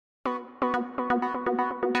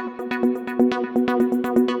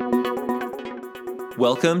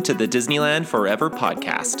Welcome to the Disneyland Forever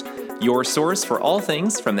podcast, your source for all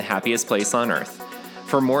things from the happiest place on earth.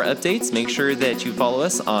 For more updates, make sure that you follow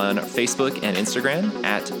us on Facebook and Instagram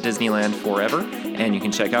at Disneyland Forever, and you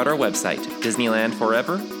can check out our website,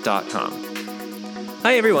 disneylandforever.com.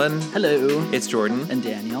 Hi, everyone. Hello. It's Jordan. And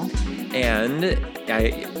Daniel. And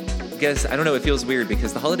I guess, I don't know, it feels weird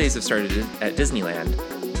because the holidays have started at Disneyland,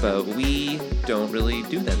 but we don't really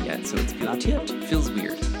do them yet, so it's Not yet. feels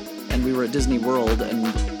weird. And we were at Disney World, and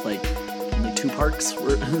like only 2 parks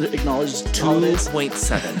were acknowledged holidays.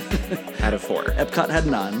 2.7 out of 4. Epcot had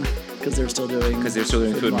none because they're still doing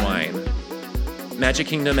food and wine. Magic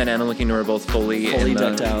Kingdom and Animal Kingdom are both fully in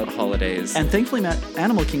decked the out holidays. And thankfully,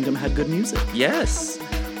 Animal Kingdom had good music. Yes.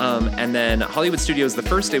 And then Hollywood Studios, the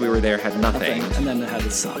first day we were there, had nothing. And then it had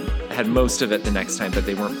some. It had most of it the next time, but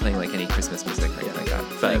they weren't playing like any Christmas music or anything like that.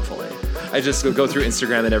 But Thankfully. I just go through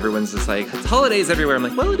Instagram and everyone's just like, it's holidays everywhere. I'm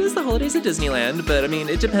like, well, it is the holidays at Disneyland, but I mean,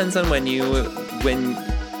 it depends on when you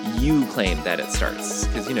claim that it starts.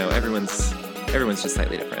 Because, you know, everyone's just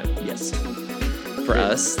slightly different. Yes. For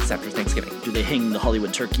us, it's after Thanksgiving. Do they hang the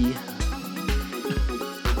Hollywood turkey?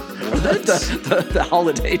 What? the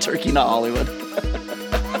holiday turkey, not Hollywood.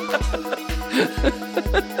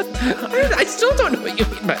 I still don't know what you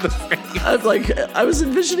mean by the phrase. I was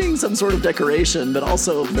envisioning some sort of decoration, but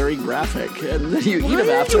also very graphic, and then you eat them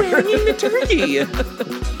after. Why are you hanging the turkey? I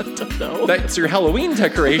don't know. That's your Halloween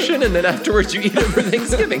decoration, and then afterwards you eat it for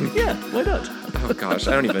Thanksgiving. Yeah, why not? Oh gosh,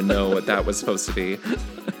 I don't even know what that was supposed to be.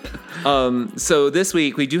 So this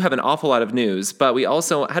week we do have an awful lot of news, but we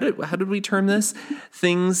also how did we term this?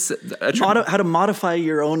 Things How to modify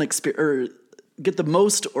your own experience, or get the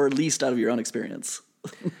most or least out of your own experience.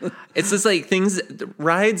 It's just like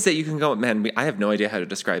rides that you can go. Man, I have no idea how to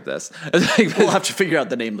describe this. We'll have to figure out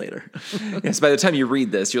the name later. Yes, by the time you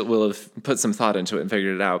read this, we'll have put some thought into it and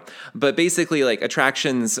figured it out. But basically, like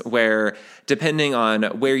attractions where, depending on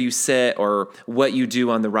where you sit or what you do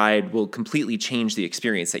on the ride, will completely change the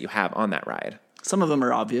experience that you have on that ride. Some of them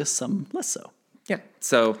are obvious, some less so. Yeah,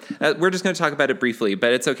 so we're just going to talk about it briefly,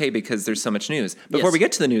 but it's okay because there's so much news. Before we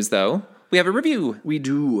get to the news, though, we have a review. We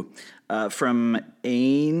do. From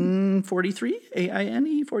AINE43,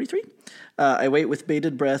 AINE43. I wait with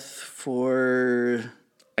bated breath for...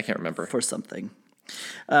 I can't remember. For something.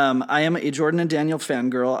 I am a Jordan and Daniel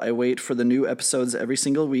fangirl. I wait for the new episodes every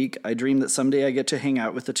single week. I dream that someday I get to hang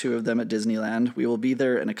out with the two of them at Disneyland. We will be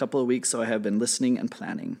there in a couple of weeks, so I have been listening and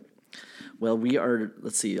planning. Well, we are,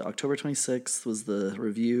 let's see, October 26th was the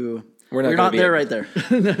review. You're not there right there.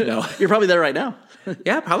 No. You're probably there right now.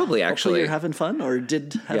 Yeah, probably, actually. Hopefully you're having fun or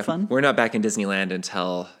did have fun. We're not back in Disneyland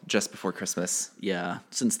until just before Christmas. Yeah,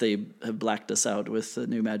 since they have blacked us out with the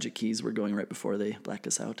new Magic Keys, we're going right before they black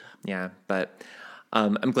us out. Yeah, but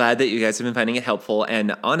I'm glad that you guys have been finding it helpful.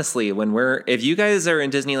 And honestly, if you guys are in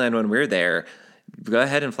Disneyland when we're there, go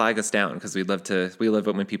ahead and flag us down because we love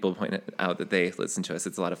it when people point out that they listen to us.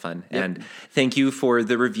 It's a lot of fun. Yep. And thank you for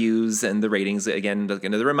the reviews and the ratings. Again,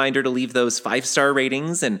 another reminder to leave those 5-star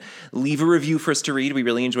ratings and leave a review for us to read. We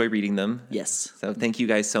really enjoy reading them. Yes. So thank you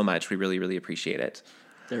guys so much. We really, really appreciate it.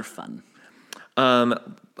 They're fun.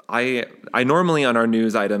 I normally on our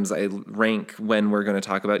news items, I rank when we're going to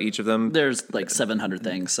talk about each of them. There's like 700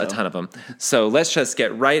 things. So. A ton of them. So let's just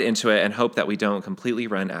get right into it and hope that we don't completely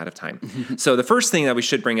run out of time. So the first thing that we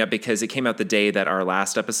should bring up, because it came out the day that our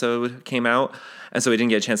last episode came out, and so we didn't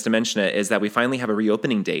get a chance to mention it, is that we finally have a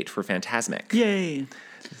reopening date for Fantasmic. Yay.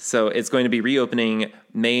 So it's going to be reopening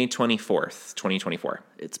May 24th, 2024.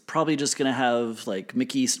 It's probably just going to have like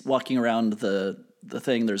Mickey walking around the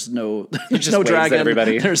thing. There's no dragon.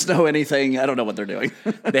 Everybody. There's no anything. I don't know what they're doing.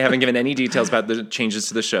 They haven't given any details about the changes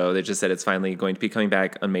to the show. They just said it's finally going to be coming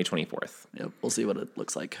back on May 24th. Yep, we'll see what it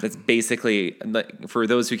looks like. That's basically, for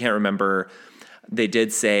those who can't remember, they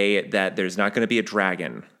did say that there's not going to be a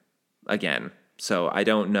dragon again. So I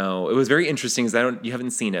don't know. It was very interesting because you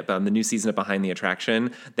haven't seen it, but on the new season of Behind the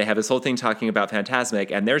Attraction, they have this whole thing talking about Fantasmic,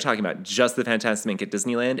 and they're talking about just the Fantasmic at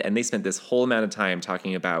Disneyland, and they spent this whole amount of time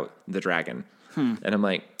talking about the dragon. And I'm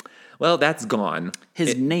like, well, that's gone.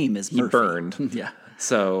 His name is Murphy. He burned. Yeah.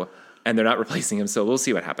 So, and they're not replacing him, so we'll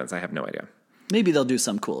see what happens. I have no idea. Maybe they'll do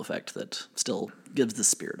some cool effect that still gives the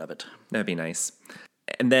spirit of it. That'd be nice.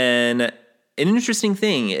 And then an interesting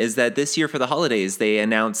thing is that this year for the holidays, they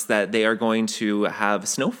announced that they are going to have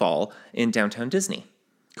snowfall in downtown Disney.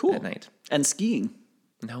 Cool. At night. And skiing.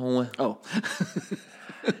 No. Oh.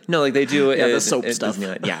 No, like they do the soap stuff.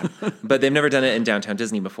 Disneyland. Yeah, but they've never done it in downtown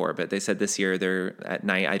Disney before. But they said this year they're at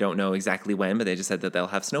night. I don't know exactly when, but they just said that they'll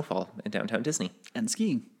have snowfall in downtown Disney. And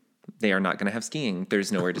skiing. They are not going to have skiing.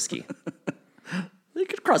 There's nowhere to ski. They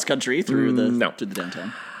could cross country through the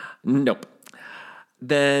downtown. Nope.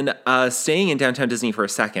 Then staying in Downtown Disney for a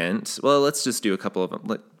second, well, let's just do a couple of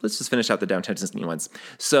them. Let's just finish out the Downtown Disney ones.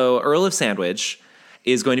 So Earl of Sandwich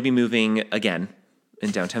is going to be moving again in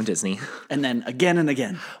Downtown Disney. And then again and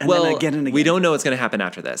again. And Well, then again and again. we don't know what's going to happen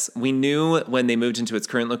after this. We knew when they moved into its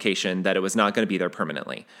current location that it was not going to be there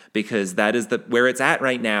permanently, because that is where it's at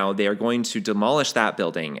right now. They are going to demolish that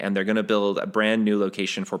building and they're going to build a brand new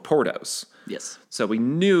location for Portos. Yes. So we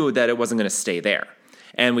knew that it wasn't going to stay there.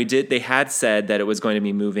 And they had said that it was going to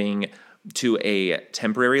be moving to a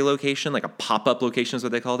temporary location, like a pop-up location is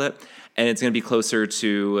what they called it. And it's going to be closer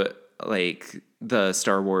to like the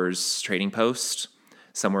Star Wars Trading Post,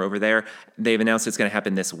 somewhere over there. They've announced it's going to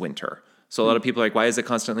happen this winter. So a lot of people are like, why is it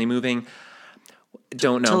constantly moving?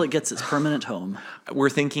 Don't know. Until it gets its permanent home. We're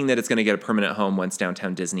thinking that it's going to get a permanent home once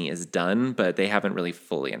Downtown Disney is done, but they haven't really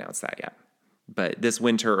fully announced that yet. But this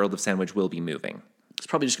winter, Earl of Sandwich will be moving. It's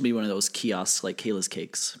probably just going to be one of those kiosks like Kayla's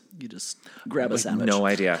Cakes. You just grab a sandwich. No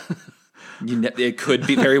idea. It could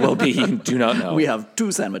be very well be. You do not know. We have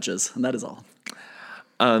 2 sandwiches, and that is all.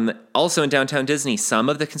 Also in Downtown Disney, some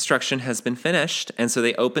of the construction has been finished, and so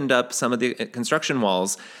they opened up some of the construction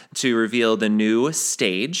walls to reveal the new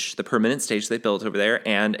stage, the permanent stage they built over there,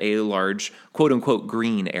 and a large quote-unquote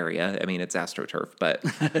green area. I mean, it's AstroTurf, but...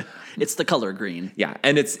 It's the color green. Yeah,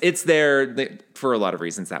 and it's there for a lot of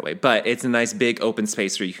reasons that way, but it's a nice big open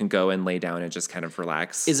space where you can go and lay down and just kind of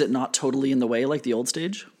relax. Is it not totally in the way like the old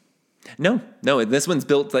stage? No, this one's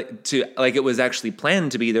built like it was actually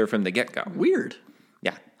planned to be there from the get-go. Weird.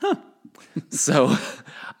 Yeah. Huh. So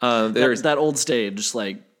there's that old stage,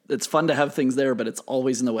 like it's fun to have things there, but it's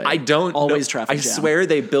always in the way. I don't always know. traffic I jam. swear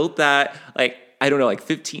they built that like I don't know, like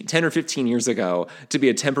 10 or 15 years ago to be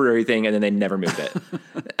a temporary thing, and then they never moved it.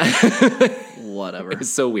 Whatever. It's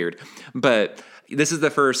so weird. But this is the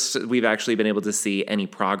first we've actually been able to see any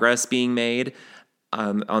progress being made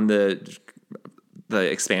on the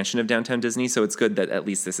expansion of Downtown Disney. So it's good that at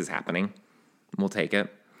least this is happening. We'll take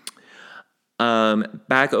it.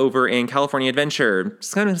 Back over in California Adventure,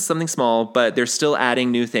 it's kind of something small, but they're still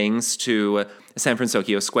adding new things to San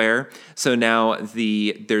Francisco Square. So now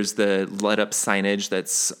there's the let-up signage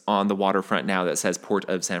that's on the waterfront now that says Port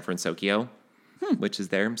of San Francisco, which is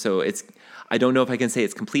there. So I don't know if I can say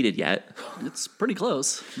it's completed yet. It's pretty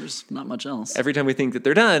close. There's not much else. Every time we think that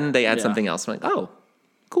they're done, they add Yeah. something else. I'm like, oh,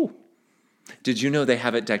 cool. Did you know they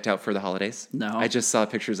have it decked out for the holidays? No. I just saw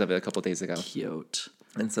pictures of it a couple days ago. Cute.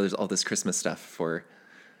 And so there's all this Christmas stuff for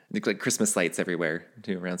like Christmas lights everywhere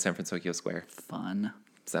too around San Francisco Square. Fun.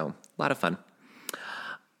 So a lot of fun.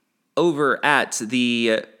 Over at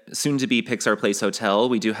the soon-to-be Pixar Place Hotel,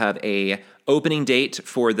 we do have a opening date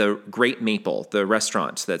for the Great Maple, the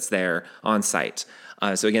restaurant that's there on site.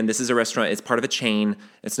 So again, this is a restaurant. It's part of a chain.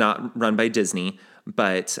 It's not run by Disney,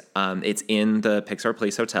 but it's in the Pixar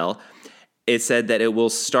Place Hotel. It said that it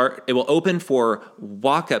will open for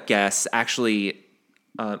walk-up guests. Actually,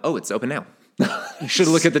 it's open now. I should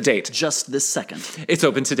look at the date. Just this second. It's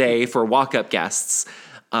open today for walk-up guests.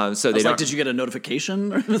 So they don't. Did you get a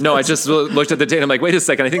notification? No, I just looked at the date. I'm like, wait a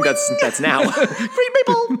second. I think that's now. Great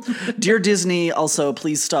people. Dear Disney, also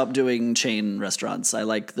please stop doing chain restaurants. I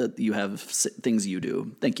like that you have things you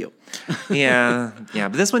do. Thank you. yeah.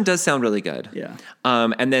 But this one does sound really good. Yeah.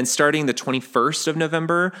 And then starting the 21st of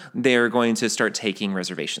November, they're going to start taking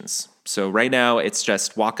reservations. So right now it's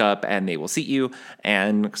just walk up and they will seat you.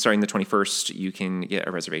 And starting the 21st, you can get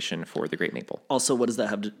a reservation for the Great Maple. Also, what does that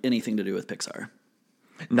have anything to do with Pixar?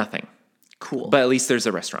 Nothing. Cool. But at least there's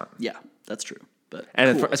a restaurant. Yeah, that's true. But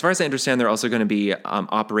And cool. as far as I understand, they're also going to be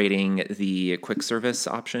operating the quick service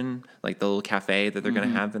option, like the little cafe that they're going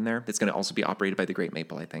to have in there. It's going to also be operated by the Great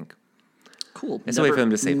Maple, I think. Cool. It's a way for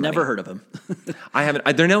them to save Never money. heard of him. I haven't.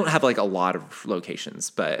 They don't have like a lot of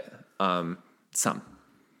locations, but some.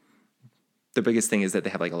 The biggest thing is that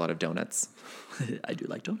they have like a lot of donuts. I do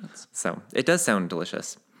like donuts. So it does sound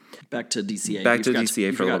delicious. Back to DCA. Back We to forgot DCA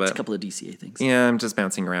we for a little forgot bit. A couple of DCA things. Yeah, I'm just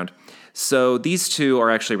bouncing around. So these two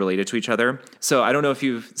are actually related to each other. So I don't know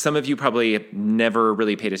if some of you probably never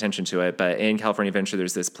really paid attention to it, but in California Adventure,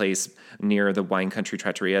 there's this place near the Wine Country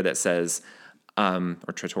Trattoria that says, or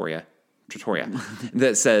Trattoria,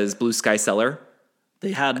 that says Blue Sky Cellar.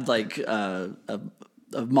 They had like a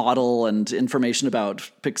model and information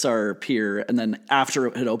about Pixar Pier, and then after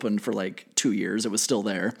it had opened for like 2 years, it was still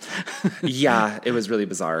there. Yeah, it was really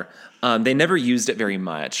bizarre. They never used it very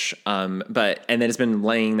much, and then it's been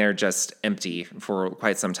laying there just empty for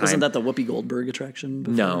quite some time. Wasn't that the Whoopi Goldberg attraction?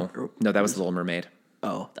 Before? No, that was the Little Mermaid.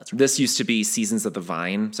 Oh, that's right. This used to be Seasons of the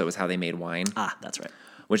Vine, so it was how they made wine, Ah, that's right.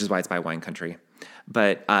 which is why it's by Wine Country.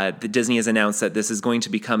 But the Disney has announced that this is going to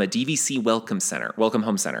become a DVC welcome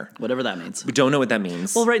home center. Whatever that means. We don't know what that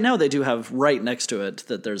means. Well, right now they do have right next to it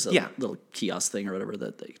that there's a Yeah. little kiosk thing or whatever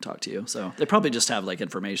that they can talk to you. So they probably just have like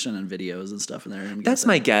information and videos and stuff in there. That's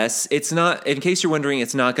my guess. It's not, in case you're wondering,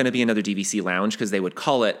 it's not going to be another DVC lounge because they would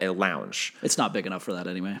call it a lounge. It's not big enough for that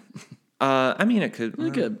anyway. I mean, it could.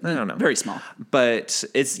 It could. I don't know. Very small. But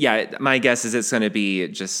it's, my guess is it's going to be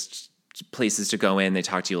just places to go in. They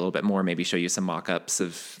talk to you a little bit more, maybe show you some mock-ups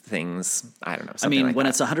of things. I don't know. I mean, like when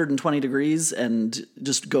that. it's 120 degrees and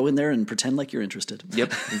just go in there and pretend like you're interested.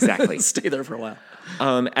 Yep, exactly. Stay there for a while.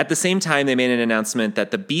 At the same time, they made an announcement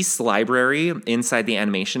that the Beast Library inside the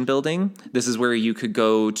animation building, this is where you could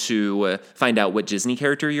go to find out what Disney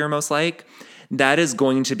character you're most like. That is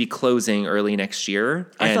going to be closing early next year.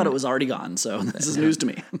 I thought it was already gone, so this is news to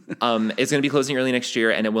me. It's going to be closing early next year,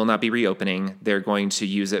 and it will not be reopening. They're going to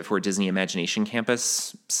use it for Disney Imagination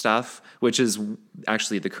Campus stuff, which is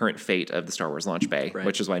actually the current fate of the Star Wars launch bay, Right.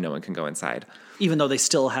 which is why no one can go inside. Even though they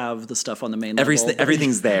still have the stuff on the main level.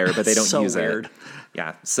 Everything's there, but they don't So use weird. it.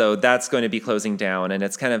 Yeah, so that's going to be closing down, and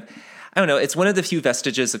it's kind of, I don't know, it's one of the few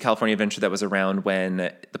vestiges of California Adventure that was around when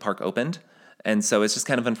the park opened. And so it's just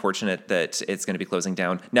kind of unfortunate that it's going to be closing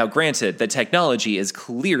down. Now, granted, the technology is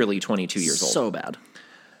clearly 22 years old. So bad.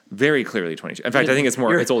 Very clearly 22. In fact, I think it's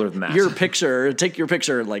older than that. Take your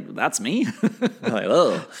picture, like, that's me. Like,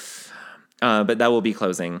 oh. But that will be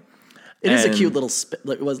closing. It is a And- cute little,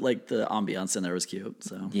 it was like the ambiance in there was cute,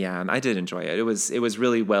 so. Yeah, I did enjoy it. It was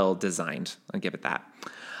really well designed. I'll give it that.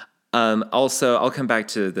 Also, I'll come back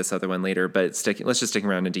to this other one later, but let's just stick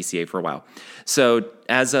around in DCA for a while. So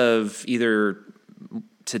as of either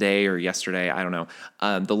today or yesterday, I don't know,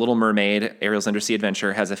 The Little Mermaid, Ariel's Undersea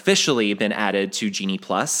Adventure has officially been added to Genie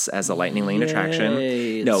Plus as a Lightning Lane attraction.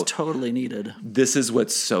 Yay, No, it's totally needed. this is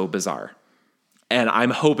what's so bizarre. And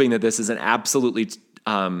I'm hoping that this is an absolutely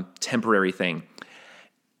temporary thing.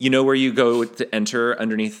 You know where you go to enter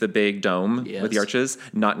underneath the big dome Yes. with the arches?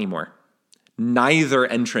 Not anymore. Neither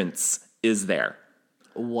entrance is there.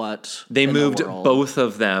 What? They in the moved world? both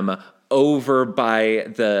of them over by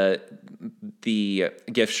the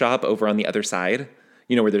gift shop over on the other side.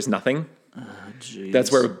 You know where there's nothing? Jeez.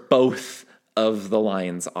 That's where both of the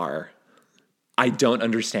lines are. I don't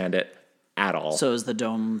understand it at all. So is the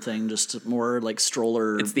dome thing just more like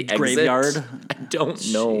stroller It's the graveyard? exit. I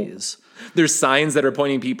don't know. Jeez. There's signs that are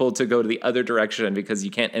pointing people to go to the other direction because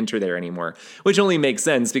you can't enter there anymore, which only makes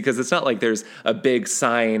sense because it's not like there's a big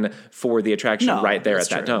sign for the attraction No, right there at that's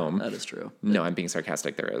that true. dome. That is true. No, I'm being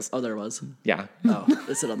sarcastic. There is. Oh, there was. Yeah. Oh,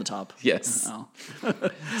 is it on the top? Yes. Oh.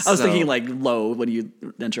 I was thinking like low when you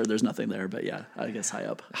enter, there's nothing there, but yeah, I guess high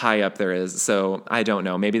up. High up there is. So I don't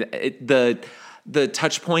know. Maybe the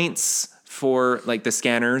touch points for like the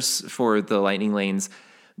scanners for the lightning lanes,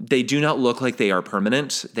 they do not look like they are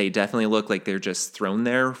permanent. They definitely look like they're just thrown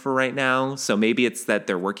there for right now. So maybe it's that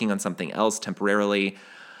they're working on something else temporarily.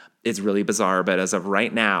 It's really bizarre, but as of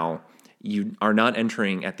right now, you are not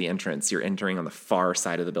entering at the entrance. You're entering on the far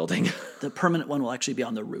side of the building. The permanent one will actually be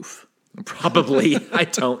on the roof. Probably. I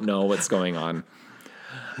don't know what's going on.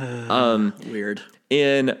 Weird.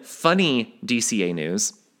 In funny DCA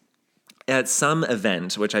news, at some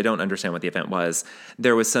event, which I don't understand what the event was,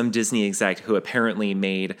 there was some Disney exec who apparently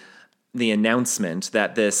made the announcement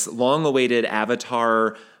that this long-awaited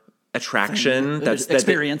Avatar attraction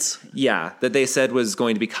Experience. that they said was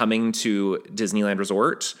going to be coming to Disneyland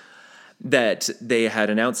Resort, that they had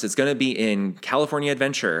announced it's going to be in California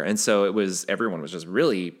Adventure. And so everyone was just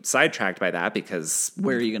really sidetracked by that because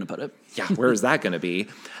Where are you going to put it? yeah, where is that going to be?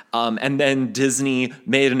 And then Disney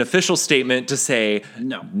made an official statement to say,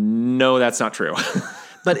 no, that's not true.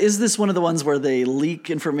 But is this one of the ones where they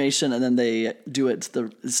leak information and then they do it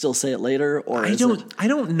still say it later? Or I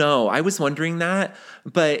don't know. I was wondering that,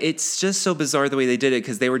 but it's just so bizarre the way they did it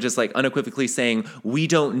because they were just like unequivocally saying, we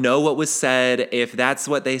don't know what was said. If that's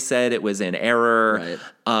what they said, it was in error.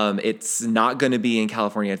 Right. It's not going to be in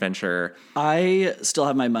California Adventure. I still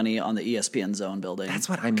have my money on the ESPN Zone building. That's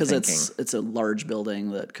what I'm Because thinking. it's a large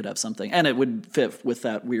building that could have something. And it would fit with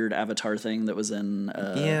that weird Avatar thing that was in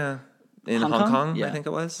In Hong Kong, Yeah. I think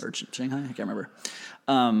it was. Or Shanghai, I can't remember.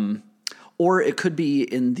 Or it could be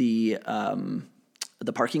in the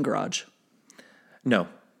parking garage. No.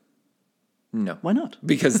 Why not?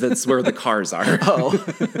 Because that's where the cars are. Oh,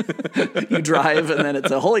 you drive and then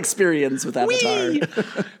it's a whole experience with Avatar.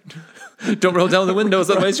 Don't roll down the windows,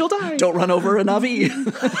 otherwise you'll die. Don't run over a Navi.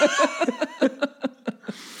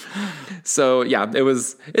 So yeah,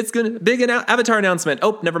 it's gonna big Avatar announcement.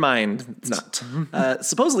 Oh, never mind, it's not.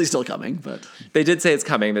 Supposedly still coming, but They did say it's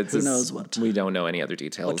coming, but who knows what? we don't know any other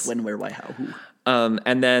details. When, where, why, how, who.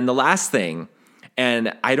 And then the last thing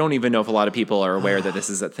And I don't even know if a lot of people are aware that this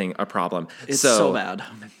is a problem. It's so bad.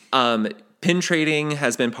 Pin trading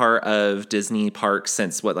has been part of Disney parks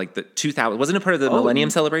since like the 2000. Wasn't it part of the Millennium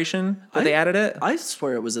Celebration that they added it? I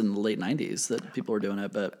swear it was in the late 90s that people were doing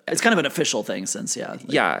it, but it's kind of an official thing since,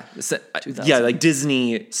 like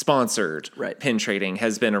Disney sponsored Right. pin trading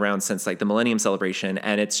has been around since like the Millennium Celebration.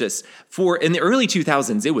 And it's just in the early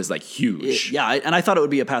 2000s, it was like huge. And I thought it would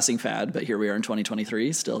be a passing fad, but here we are in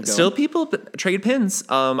 2023 still going. Still people trade pins.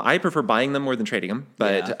 I prefer buying them more than trading them,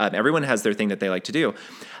 but everyone has their thing that they like to do.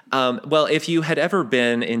 Well, if you had ever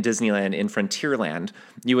been in Disneyland in Frontierland,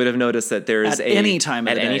 you would have noticed that there's any time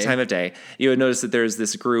of day, you would notice that there's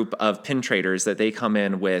this group of pin traders that they come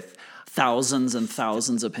in with thousands and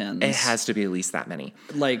thousands of pins. It has to be at least that many.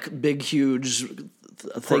 Like big, huge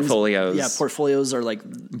portfolios. Yeah, portfolios are like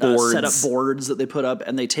boards. Set up boards that they put up,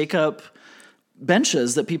 and they take up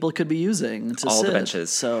benches that people could be using to all sit. the benches,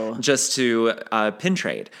 so just to pin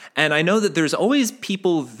trade. And I know that there's always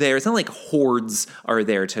people there. It's not like hordes are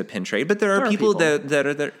there to pin trade, but there are people that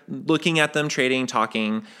are there looking at them, trading,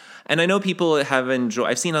 talking. And I know people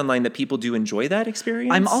I've seen online that people do enjoy that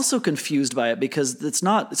experience. I'm also confused by it because it's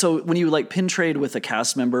not, so when you like pin trade with a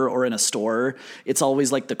cast member or in a store, it's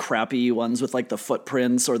always like the crappy ones with like the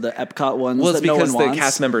footprints or the Epcot ones that no one wants. Well, it's because the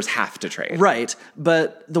cast members have to trade. Right.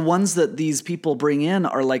 But the ones that these people bring in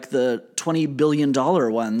are like the $20 billion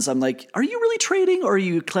ones. I'm like, are you really trading or are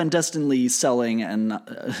you clandestinely selling and I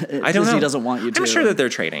don't Disney know. doesn't want you to? I'm sure that they're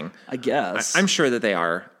trading. I guess. I'm sure that they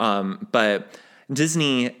are. But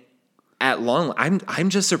Disney...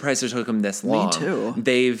 I'm just surprised it took them this long. Me too.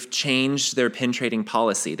 They've changed their pin trading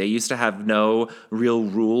policy. They used to have no real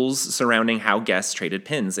rules surrounding how guests traded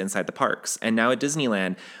pins inside the parks. And now at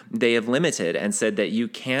Disneyland, they have limited and said that you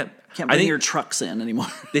can't bring your trucks in anymore.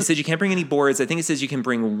 They said you can't bring any boards. I think it says you can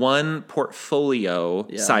bring one portfolio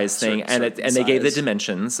size thing. And they gave the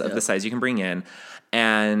dimensions of the size you can bring in.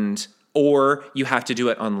 Or you have to do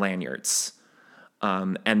it on lanyards.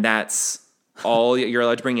 And that's... all you're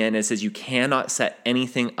allowed to bring in. It says you cannot set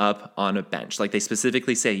anything up on a bench. Like they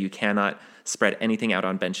specifically say you cannot spread anything out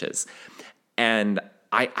on benches. And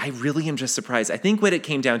I really am just surprised. I think what it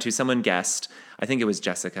came down to, someone guessed, I think it was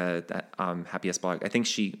Jessica, that Happiest Blog. I think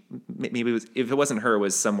maybe it was, if it wasn't her, it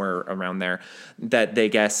was somewhere around there, that they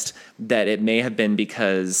guessed that it may have been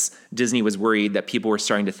because Disney was worried that people were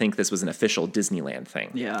starting to think this was an official Disneyland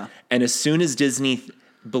thing. Yeah. And as soon as Disney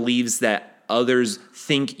believes that others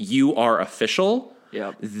think you are official,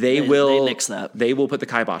 they will nix that. They will put the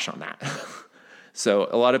kibosh on that. So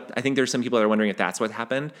I think there's some people that are wondering if that's what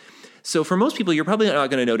happened. So for most people, you're probably not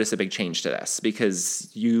going to notice a big change to this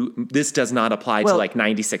because this does not apply to like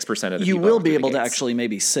 96% of the people. You will be able to actually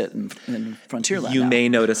maybe sit in Frontierland. You may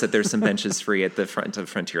notice that there's some benches free at the front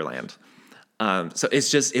of Frontierland. So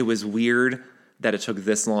it was weird that it took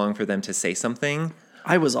this long for them to say something.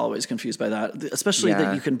 I was always confused by that, especially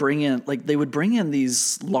that you can bring in, like they would bring in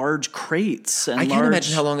these large crates. And I can't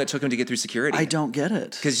imagine how long it took them to get through security. I don't get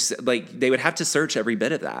it. Because like they would have to search every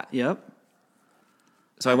bit of that. Yep.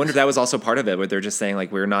 So I wonder if that was also part of it, where they're just saying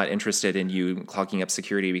like, we're not interested in you clogging up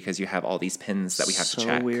security because you have all these pins that we have to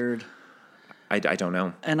check. So weird. I don't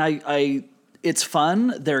know. And it's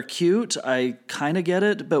fun. They're cute. I kind of get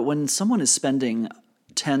it. But when someone is spending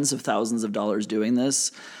tens of thousands of dollars doing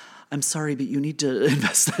this, I'm sorry, but you need to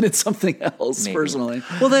invest that in something else. Maybe. Personally.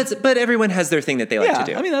 Well, but everyone has their thing that they like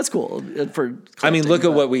to do. I mean, that's cool. Look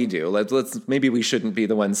at what we do. Let's maybe we shouldn't be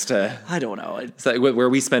the ones to. I don't know. It's like where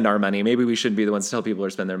we spend our money. Maybe we shouldn't be the ones to tell people where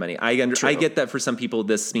to spend their money. I get that for some people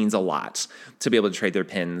this means a lot to be able to trade their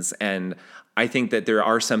pins, and I think that there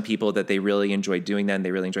are some people that they really enjoy doing that and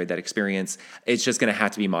they really enjoyed that experience. It's just going to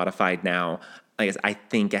have to be modified now. I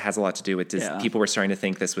think it has a lot to do with people were starting to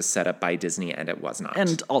think this was set up by Disney, and it was not.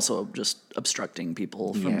 And also just obstructing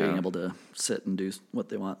people from being able to sit and do what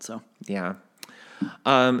they want. So yeah.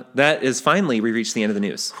 That is finally, we reached the end of the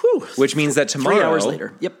news. Whew. Which means that tomorrow... 3 hours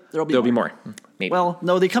later. Yep, there'll be more. Maybe. Well,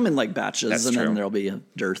 no, they come in like batches, then there'll be a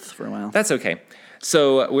dearth for a while. That's okay.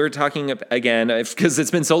 So we're talking again, because it's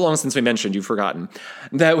been so long since we mentioned, you've forgotten,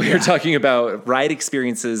 that we're talking about ride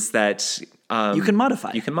experiences that... you can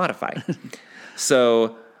modify.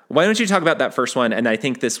 So why don't you talk about that first one? And I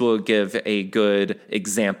think this will give a good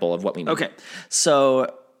example of what we mean. Okay.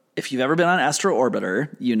 So if you've ever been on Astro Orbiter,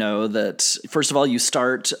 you know that, first of all, you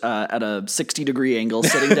start at a 60-degree angle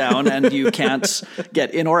sitting down and you can't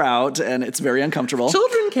get in or out, and it's very uncomfortable.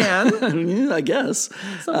 Children can. I guess.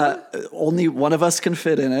 Only one of us can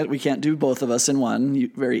fit in it. We can't do both of us in one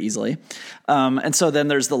very easily. And so then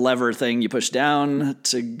there's the lever thing. You push down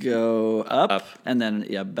to go up. And then,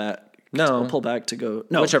 back. No. Pull back to go.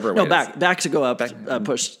 No. Whichever way. No, back to go up.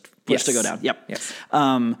 Push push to go down. Yep. Yes.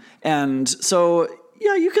 And so,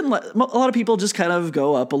 yeah, you can let a lot of people just kind of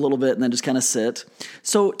go up a little bit and then just kind of sit.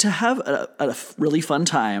 So to have a really fun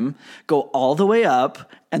time, go all the way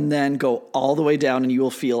up and then go all the way down, and you will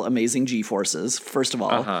feel amazing G-forces, first of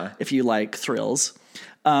all, if you like thrills.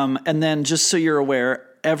 And then just so you're aware,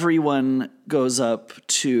 everyone goes up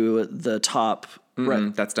to the top.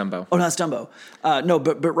 Right. That's Dumbo. Oh, no, that's Dumbo. No,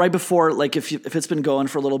 but right before, like if it's been going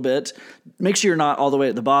for a little bit, make sure you're not all the way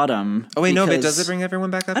at the bottom. Oh wait, no, but does it bring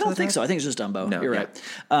everyone back up? I don't think so. I think it's just Dumbo. No, you're right.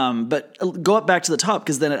 But go up back to the top,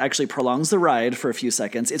 because then it actually prolongs the ride for a few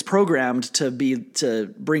seconds. It's programmed to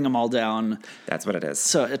bring them all down. That's what it is.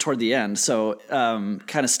 So toward the end. So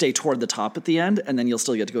kind of stay toward the top at the end, and then you'll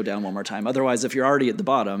still get to go down one more time. Otherwise, if you're already at the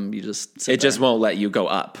bottom, you just sit It just won't let you go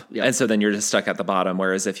up. Yep. And so then you're just stuck at the bottom.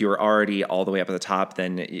 Whereas if you were already all the way up at the top,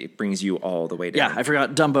 then it brings you all the way down. Yeah, I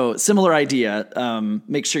forgot Dumbo. Similar idea.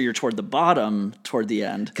 Make sure you're toward the bottom, toward the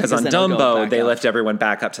end. Because on then it'll go Dumbo, back they up. lift everyone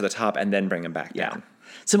back up to the top and then bring them back down.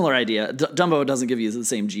 Similar idea. Dumbo doesn't give you the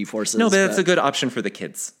same G-forces. No, but it's a good option for the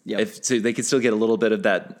kids. Yep. So they could still get a little bit of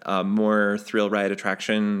that more thrill ride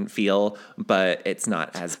attraction feel, but it's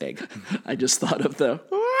not as big. I just thought of the...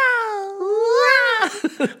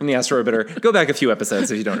 From the Astro Orbiter. Go back a few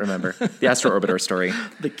episodes if you don't remember. The Astro Orbiter story.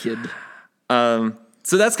 The kid.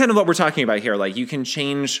 So that's kind of what we're talking about here. Like, you can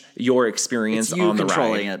change your experience It's you on the ride.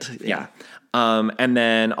 controlling it. Yeah. And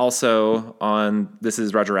then also on, this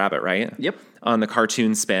is Roger Rabbit, right? Yep. On the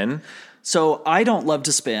cartoon spin. So I don't love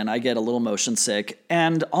to spin. I get a little motion sick.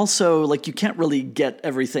 And also, like, you can't really get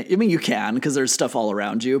everything. I mean, you can, because there's stuff all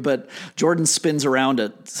around you, but Jordan spins around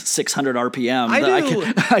at 600 RPM.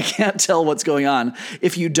 I can't tell what's going on.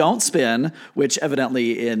 If you don't spin, which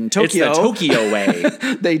evidently in Tokyo... It's the Tokyo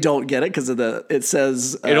way. they don't get it because it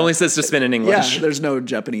says... It only says to spin in English. Yeah, there's no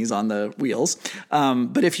Japanese on the wheels.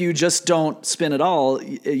 But if you just don't spin at all,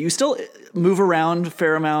 you still move around a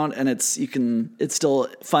fair amount, and it's still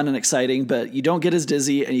fun and exciting, but you don't get as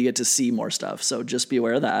dizzy and you get to see more stuff. So just be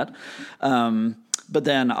aware of that. But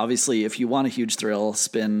then obviously if you want a huge thrill,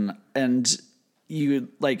 spin, and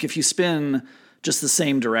if you spin just the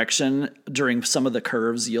same direction during some of the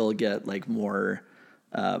curves, you'll get like more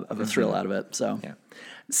of a thrill out of it. So yeah.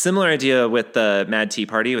 Similar idea with the Mad Tea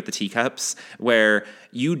Party with the teacups, where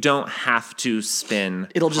you don't have to spin.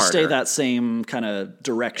 It'll just stay harder. that same kind of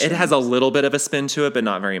direction. It has a little bit of a spin to it, but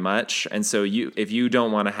not very much. And so if you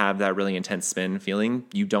don't want to have that really intense spin feeling,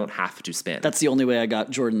 you don't have to spin. That's the only way I got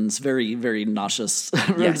Jordan's very, very nauseous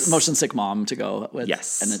motion sick mom to go with.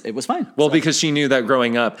 Yes. And it was fine. Well, because she knew that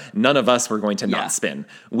growing up, none of us were going to Yeah. not spin.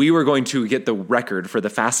 We were going to get the record for the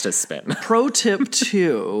fastest spin. Pro tip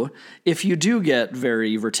 2, if you do get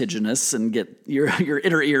very vertiginous and get your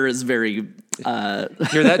inner ear is very...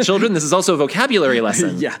 Hear that, children? This is also a vocabulary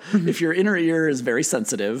lesson. Yeah. If your inner ear is very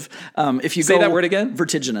sensitive, if you Say that word again?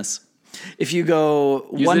 Vertiginous. If you go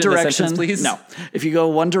Use one it in a direction, sentence, please? No. If you go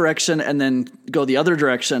one direction and then go the other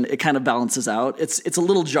direction, it kind of balances out. It's a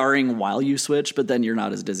little jarring while you switch, but then you're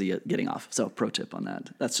not as dizzy at getting off. So pro tip on that.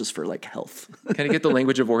 That's just for like health. Can I get the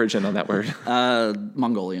language of origin on that word?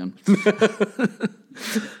 Mongolian.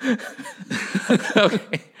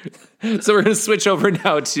 Okay. So we're going to switch over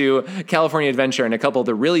now to California Adventure and a couple of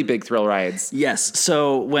the really big thrill rides. Yes.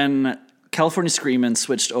 So when California Screamin'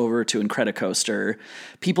 switched over to Incredicoaster,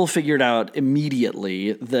 people figured out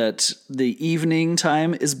immediately that the evening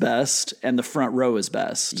time is best and the front row is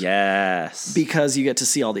best. Yes. Because you get to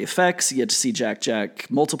see all the effects, you get to see Jack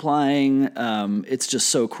multiplying. It's just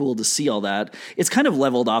so cool to see all that. It's kind of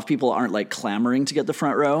leveled off. People aren't like clamoring to get the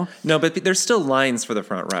front row. No, but there's still lines for the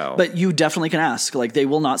front row. But you definitely can ask. Like, they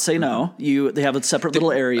will not say no. They have a separate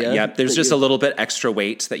little area. Yeah, there's just a little bit extra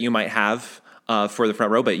weight that you might have for the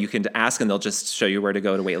front row, but you can ask and they'll just show you where to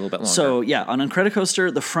go to wait a little bit longer. So yeah, on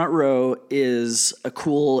Incredicoaster, the front row is a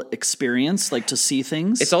cool experience, like to see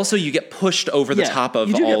things. It's also, you get pushed over the top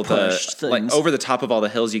of all over the top of all the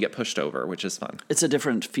hills, you get pushed over, which is fun. It's a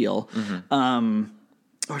different feel.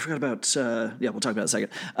 I forgot about, we'll talk about it in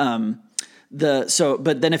a second.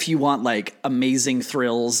 But then if you want like amazing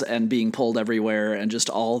thrills and being pulled everywhere and just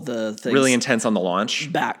all the things. Really intense on the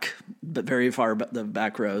launch. Back, but very far, the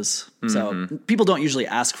back rows. So people don't usually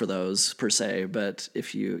ask for those per se, but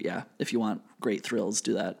if you want great thrills,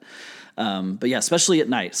 do that. But yeah, especially at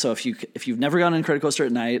night. So if you've never gone on Incredicoaster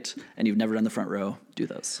at night and you've never done the front row, do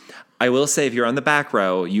those. I will say, if you're on the back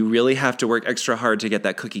row, you really have to work extra hard to get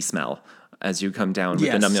that cookie smell. as you come down with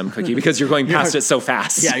Yes. the Num Num cookie because you're going past it so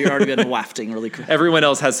fast. Yeah, you're already been wafting really quick. Everyone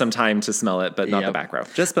else has some time to smell it, but not the Yep. back row.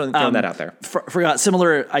 Just throwing that out there. Forgot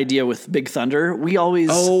similar idea with Big Thunder. We always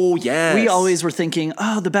yes. we always were thinking,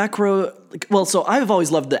 the back row. So I've always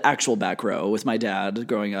loved the actual back row with my dad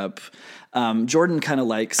growing up. Jordan kind of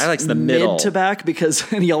likes the middle mid to back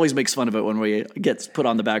because and he always makes fun of it when we get put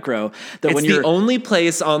on the back row. That It's when the you're only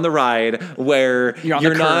place on the ride where You're on the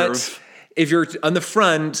not. curve. If you're on the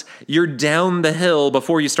front, you're down the hill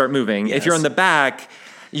before you start moving. If you're on the back,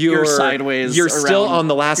 you're sideways You're still around- on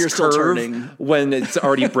the last you're still curve turning. when it's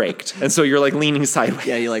already braked, and so you're like leaning sideways.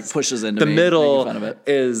 he like pushes into The me, middle making fun of it.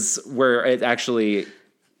 is where it actually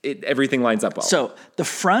everything lines up well. So the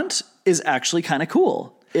front is actually kind of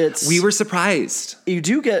cool. We were surprised. You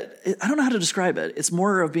do get, I don't know how to describe it. It's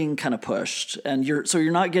more of being kind of pushed, and you're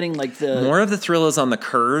not getting like the More of the thrill is on the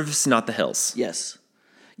curves, not the hills. Yes.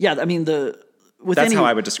 Yeah, I mean with That's any, how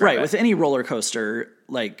I would describe it. With any roller coaster,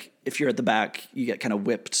 like if you're at the back, you get kind of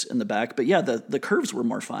whipped in the back. But yeah, the curves were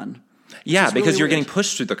more fun. Yeah, is because really you're weird. getting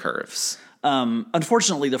pushed through the curves.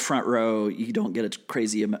 Unfortunately, the front row, you don't get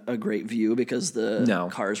a great view because the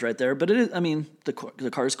car's right there. But it is, I mean, the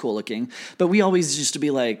car's cool looking. But we always used to be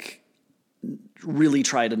like, really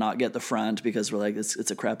try to not get the front because we're like, it's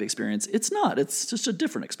a crappy experience. It's not. It's just a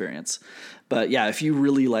different experience. But yeah, if you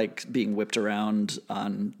really like being whipped around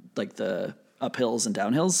on like the uphills and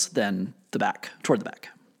downhills, then toward the back.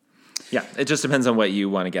 Yeah, it just depends on what you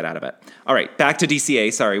want to get out of it. All right, back to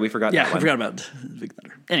DCA. Sorry, we forgot that Yeah, one. I forgot about Big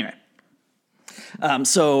Thunder. Anyway.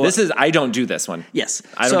 So I don't do this one. yes,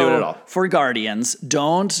 I don't do it at all. For Guardians,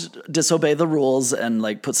 don't disobey the rules and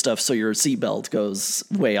like put stuff so your seatbelt goes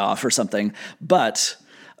way off or something. But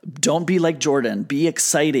don't be like Jordan. Be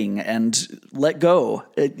exciting and let go.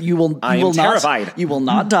 You will. I am terrified. You will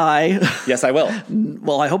not die. Yes, I will.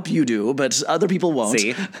 Well, I hope you do, but other people won't.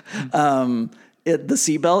 See? The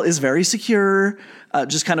seatbelt is very secure.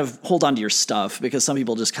 Just kind of hold on to your stuff because some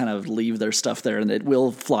people just kind of leave their stuff there and it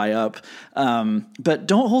will fly up. But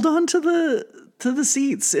don't hold on to the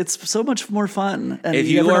seats. It's so much more fun. And If never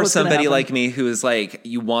you know are what's gonna somebody happen. like me who is like,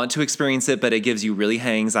 you want to experience it, but it gives you really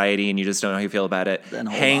high anxiety and you just don't know how you feel about it, Then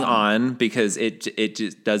hold hang on. on because it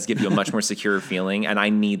just does give you a much more secure feeling. And I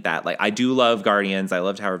need that. Like, I do love Guardians. I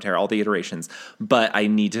love Tower of Terror, all the iterations, but I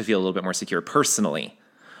need to feel a little bit more secure personally.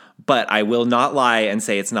 But I will not lie and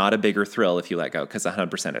say it's not a bigger thrill if you let go, because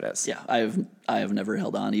 100% it is. Yeah, I have never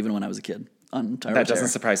held on, even when I was a kid, on Tower That of Terror. doesn't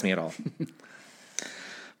surprise me at all.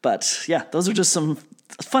 But yeah, those are just some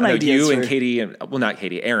fun I know ideas. you and Katie, well, not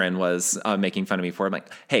Katie, Aaron was making fun of me for it. I'm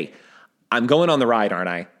like, hey, I'm going on the ride, aren't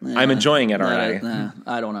I? I'm enjoying it, aren't I?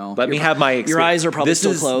 I don't know. Let me have my Your eyes are probably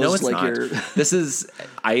still closed. No, it's like not. This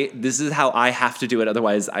is how I have to do it.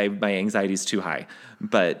 Otherwise, my anxiety is too high.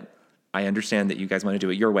 But I understand that you guys want to do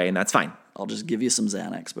it your way, and that's fine. I'll just give you some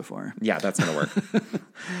Xanax before. Yeah, that's going to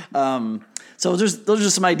work. So those are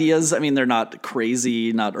just some ideas. I mean, they're not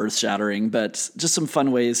crazy, not earth-shattering, but just some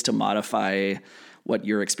fun ways to modify what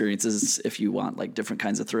your experience is if you want like different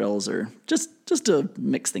kinds of thrills or just to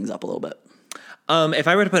mix things up a little bit. If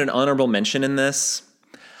I were to put an honorable mention in this,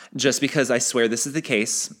 just because I swear this is the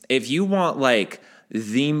case, if you want like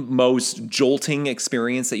the most jolting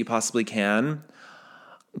experience that you possibly can,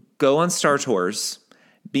 go on Star Tours,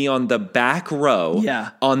 be on the back row,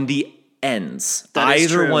 Yeah. on the ends, That is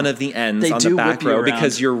either true. one of the ends They on do the back whip you row, around.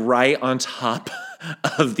 because you're right on top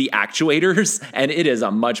of the actuators, and it is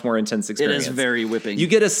a much more intense experience. very whipping. You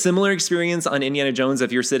get a similar experience on Indiana Jones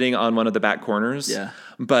if you're sitting on one of the back corners. Yeah.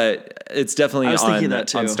 But it's definitely I was thinking on that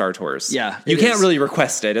too. on Star Tours. Yeah, You it can't is. really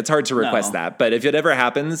request it. It's hard to request No. that. But if it ever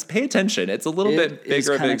happens, pay attention. It's a little It bit is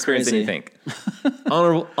bigger of an kinda experience than you crazy.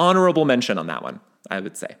 think. Honorable mention on that one, I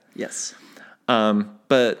would say. Yes.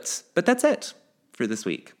 But that's it for this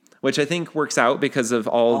week, which I think works out because of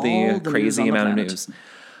all the news crazy on the amount of planet. news.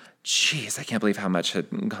 Jeez, I can't believe how much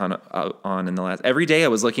had gone on in the last. Every day I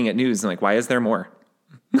was looking at news and like, why is there more?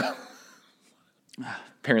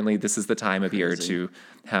 Apparently, this is the time of year to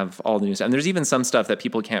have all the news. And there's even some stuff that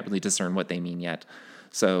people can't really discern what they mean yet.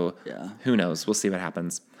 So Yeah. who knows? We'll see what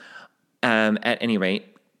happens. At any rate,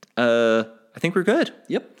 I think we're good.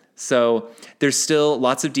 Yep. So there's still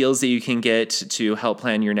lots of deals that you can get to help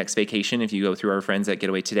plan your next vacation if you go through our friends at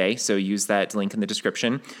Getaway Today. So use that link in the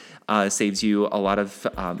description. Saves you a lot of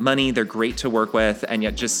money. They're great to work with. And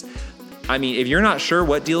yet just, I mean, if you're not sure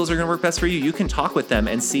what deals are going to work best for you, you can talk with them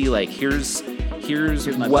and see like, here's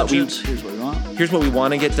My what budget. Here's what we want. here's what we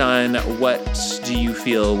want to get done. What do you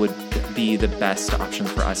feel would be the best option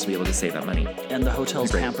for us to be able to save that money? And the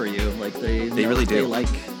hotels pamper you. Like they really do. They like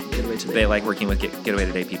Getaway Today. They like working with Getaway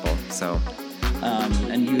Today people. So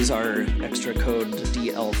and use our extra code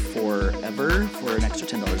DL4EVER for an extra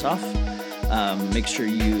 $10 off. Make sure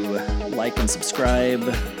you like and subscribe,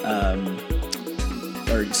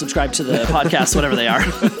 or subscribe to the podcast, whatever they are,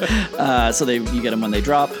 so you get them when they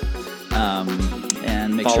drop.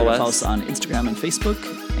 And make sure to follow us on Instagram and Facebook.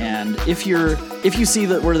 And if you see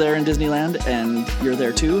that we're there in Disneyland and you're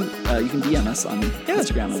there too, you can DM us on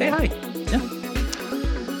Instagram. Say hi. Yeah.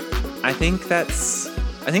 I think that's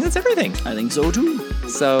everything. I think so too.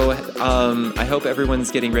 So I hope everyone's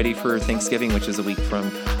getting ready for Thanksgiving, which is a week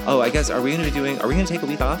from. Oh, I guess are we going to take a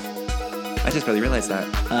week off? I just really realized that.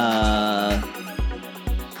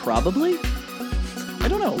 Probably. I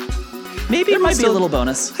don't know. Maybe there might be a little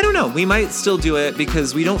bonus. I don't know. We might still do it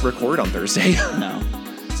because we don't record on Thursday. No.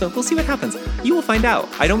 So we'll see what happens. You will find out.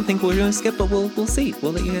 I don't think we're going to skip, but we'll see.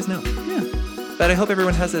 We'll let you guys know. Yeah. But I hope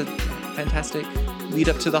everyone has a fantastic lead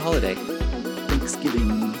up to the holiday.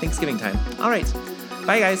 Thanksgiving time. All right.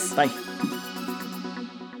 Bye, guys. Bye.